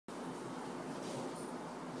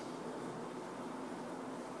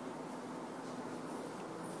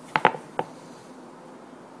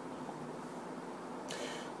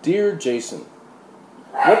Dear Jason,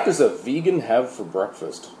 what does a vegan have for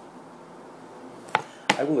breakfast?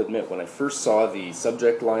 I will admit, when I first saw the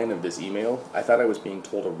subject line of this email, I thought I was being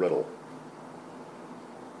told a riddle.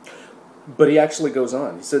 But he actually goes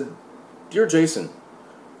on. He said, Dear Jason,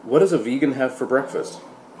 what does a vegan have for breakfast?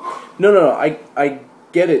 No, I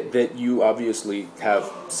get it that you obviously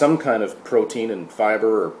have some kind of protein and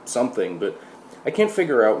fiber or something, but I can't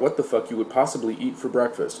figure out what the fuck you would possibly eat for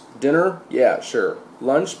breakfast. Dinner? Yeah, sure.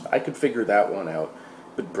 Lunch? I could figure that one out.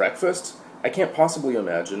 But breakfast? I can't possibly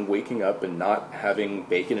imagine waking up and not having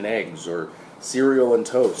bacon and eggs or cereal and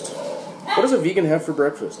toast. What does a vegan have for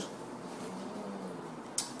breakfast?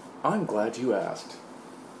 I'm glad you asked.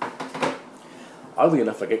 Oddly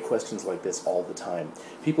enough, I get questions like this all the time.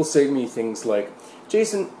 People say to me things like,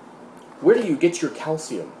 Jason, where do you get your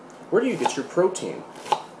calcium? Where do you get your protein?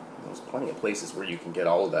 There's plenty of places where you can get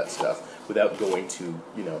all of that stuff without going to,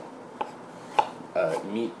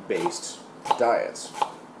 meat-based diets.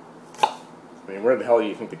 I mean, where the hell do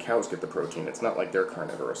you think the cows get the protein? It's not like they're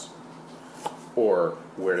carnivorous. Or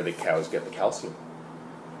where do the cows get the calcium?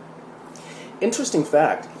 Interesting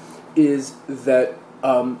fact is that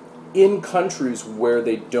in countries where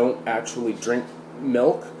they don't actually drink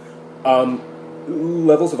milk,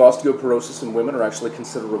 levels of osteoporosis in women are actually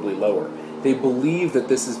considerably lower. They believe that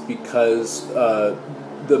this is because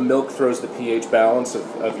the milk throws the pH balance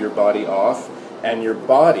of your body off, and your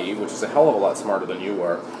body, which is a hell of a lot smarter than you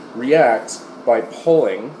are, reacts by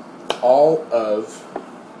pulling all of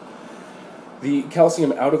the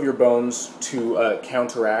calcium out of your bones to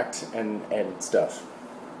counteract and stuff.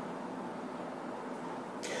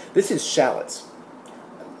 This is shallots.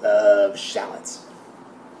 I love shallots.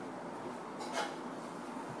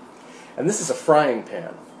 And this is a frying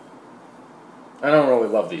pan. I don't really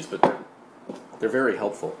love these, but they're very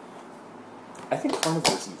helpful. I think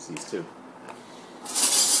carnivores use these too.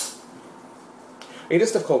 I eat a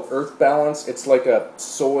stuff called Earth Balance. It's like a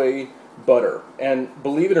soy butter. And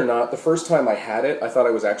believe it or not, the first time I had it, I thought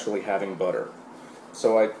I was actually having butter.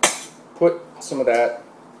 So I put some of that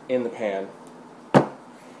in the pan,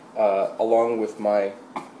 along with my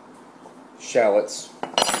shallots.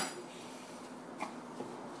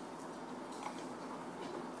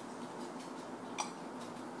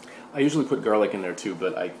 I usually put garlic in there too,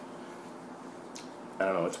 but I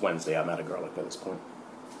don't know, it's Wednesday, I'm out of garlic by this point.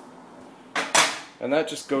 And that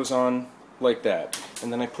just goes on like that.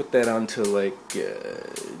 And then I put that onto like, I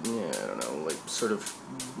don't know, like sort of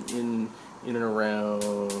in and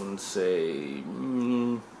around, say,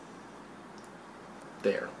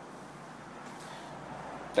 there.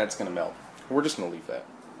 That's going to melt. We're just going to leave that.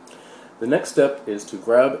 The next step is to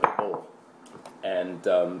grab a bowl and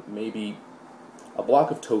maybe a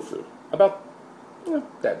block of tofu, about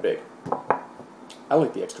that big. I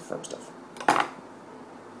like the extra firm stuff.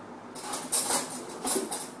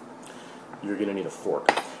 You're going to need a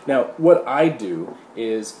fork. Now, what I do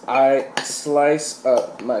is I slice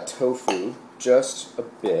up my tofu just a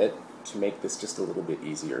bit to make this just a little bit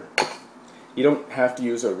easier. You don't have to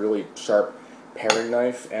use a really sharp paring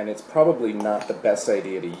knife, and it's probably not the best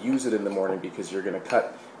idea to use it in the morning because you're going to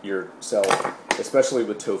cut yourself, especially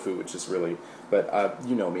with tofu, which is really, but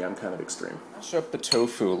you know me, I'm kind of extreme. Mash up the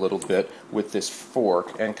tofu a little bit with this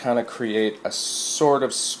fork and kind of create a sort of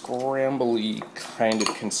scrambly kind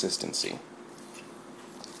of consistency.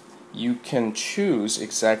 You can choose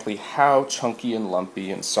exactly how chunky and lumpy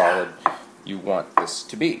and solid you want this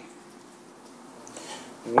to be.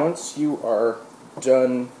 Once you are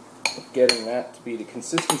done getting that to be the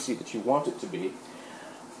consistency that you want it to be,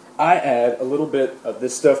 I add a little bit of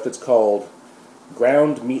this stuff that's called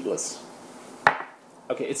ground meatless.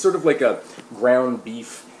 Okay, it's sort of like a ground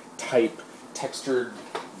beef type textured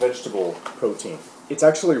vegetable protein. It's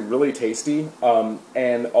actually really tasty,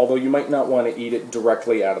 and although you might not want to eat it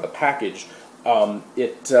directly out of the package,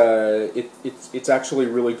 it's actually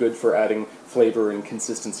really good for adding flavor and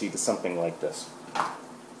consistency to something like this.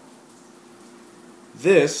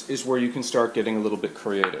 This is where you can start getting a little bit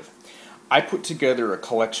creative. I put together a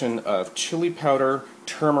collection of chili powder,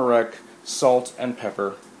 turmeric, salt, and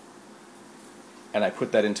pepper, and I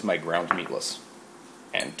put that into my ground meatless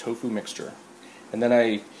and tofu mixture. And then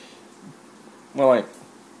I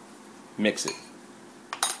mix it.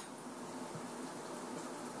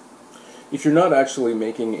 If you're not actually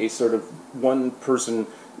making a sort of one-person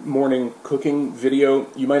morning cooking video,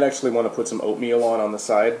 you might actually want to put some oatmeal on the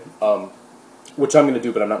side, which I'm going to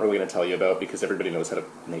do, but I'm not really going to tell you about because everybody knows how to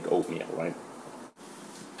make oatmeal, right?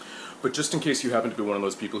 But just in case you happen to be one of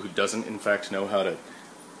those people who doesn't, in fact, know how to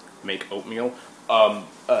make oatmeal,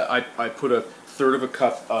 I put a third of a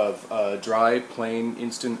cup of dry, plain,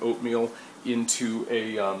 instant oatmeal into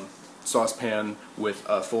a saucepan with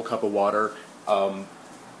a full cup of water, and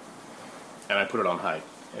I put it on high,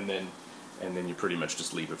 and then you pretty much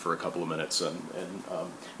just leave it for a couple of minutes, and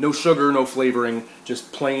no sugar, no flavoring,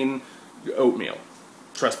 just plain oatmeal.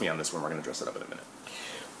 Trust me on this one, we're going to dress it up in a minute.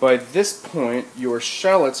 By this point, your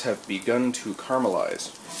shallots have begun to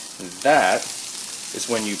caramelize. And that is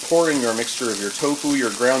when you pour in your mixture of your tofu,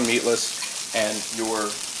 your ground meatless, and your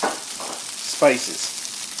spices.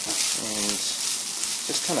 And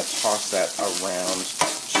just kind of toss that around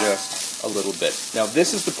just a little bit. Now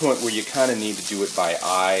this is the point where you kind of need to do it by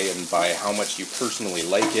eye and by how much you personally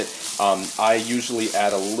like it. I usually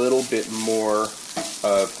add a little bit more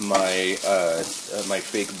of my my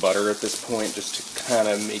fake butter at this point, just to kind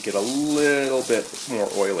of make it a little bit more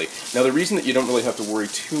oily. Now the reason that you don't really have to worry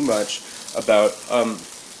too much about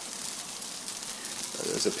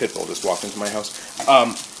there's a pit bull just walked into my house.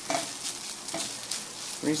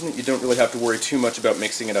 The reason that you don't really have to worry too much about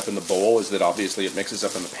mixing it up in the bowl is that obviously it mixes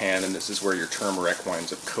up in the pan, and this is where your turmeric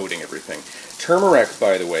winds up coating everything. Turmeric,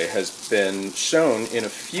 by the way, has been shown in a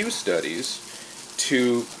few studies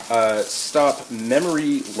to stop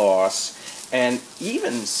memory loss, and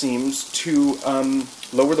even seems to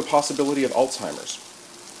lower the possibility of Alzheimer's.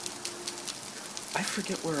 I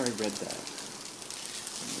forget where I read that.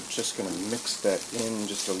 I'm just going to mix that in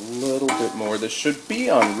just a little bit more. This should be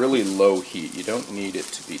on really low heat. You don't need it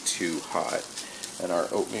to be too hot. And our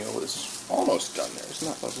oatmeal is almost done there. Isn't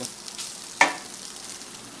that lovely?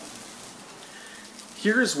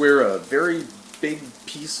 Here's where a very big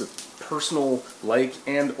piece of personal like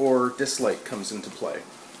and or dislike comes into play.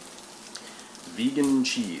 Vegan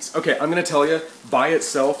cheese. Okay, I'm going to tell you, by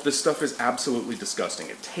itself, this stuff is absolutely disgusting.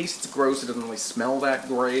 It tastes gross. It doesn't really smell that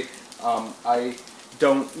great.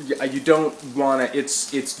 You don't want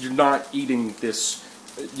to, you're not eating this,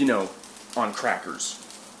 you know, on crackers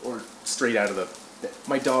or straight out of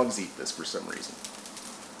my dogs eat this for some reason.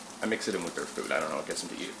 I mix it in with their food. I don't know, it gets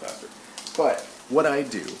them to eat it faster. But what I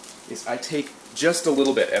do is I take just a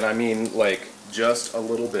little bit, and I mean like just a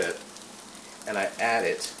little bit, and I add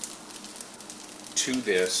it to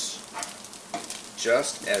this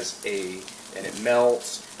just as and it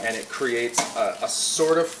melts, and it creates a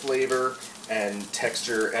sort of flavor and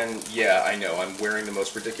texture, and yeah, I know, I'm wearing the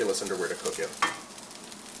most ridiculous underwear to cook in.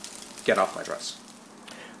 Get off my dress.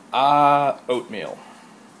 Oatmeal.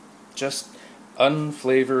 Just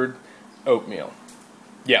unflavored oatmeal.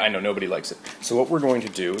 Yeah, I know, nobody likes it. So what we're going to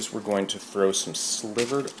do is we're going to throw some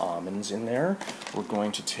slivered almonds in there. We're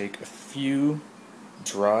going to take a few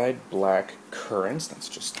dried black currants, that's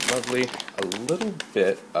just lovely, a little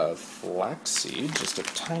bit of flaxseed, just a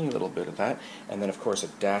tiny little bit of that, and then of course a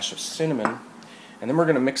dash of cinnamon, and then we're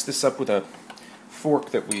going to mix this up with a fork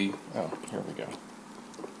that here we go.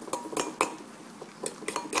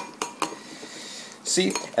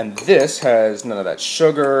 See, and this has none of that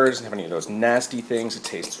sugar, it doesn't have any of those nasty things, it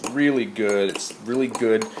tastes really good, it's really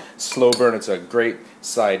good slow burn, it's a great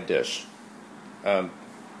side dish.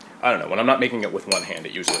 I don't know, when I'm not making it with one hand,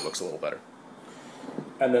 it usually looks a little better.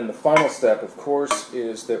 And then the final step, of course,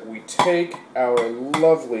 is that we take our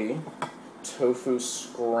lovely tofu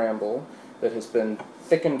scramble that has been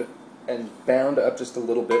thickened and bound up just a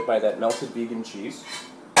little bit by that melted vegan cheese,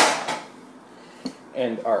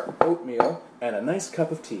 and our oatmeal, and a nice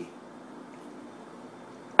cup of tea.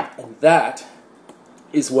 And that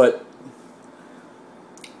is what,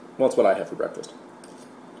 well, it's what I have for breakfast.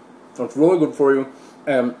 It's really good for you.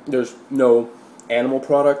 There's no animal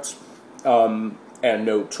products, and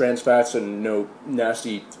no trans fats, and no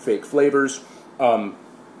nasty fake flavors. You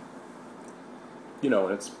know,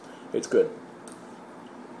 it's good.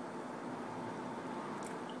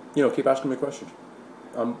 You know, keep asking me questions.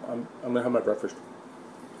 I'm gonna have my breakfast,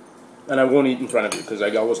 and I won't eat in front of you because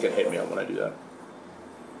I always get hate mail when I do that.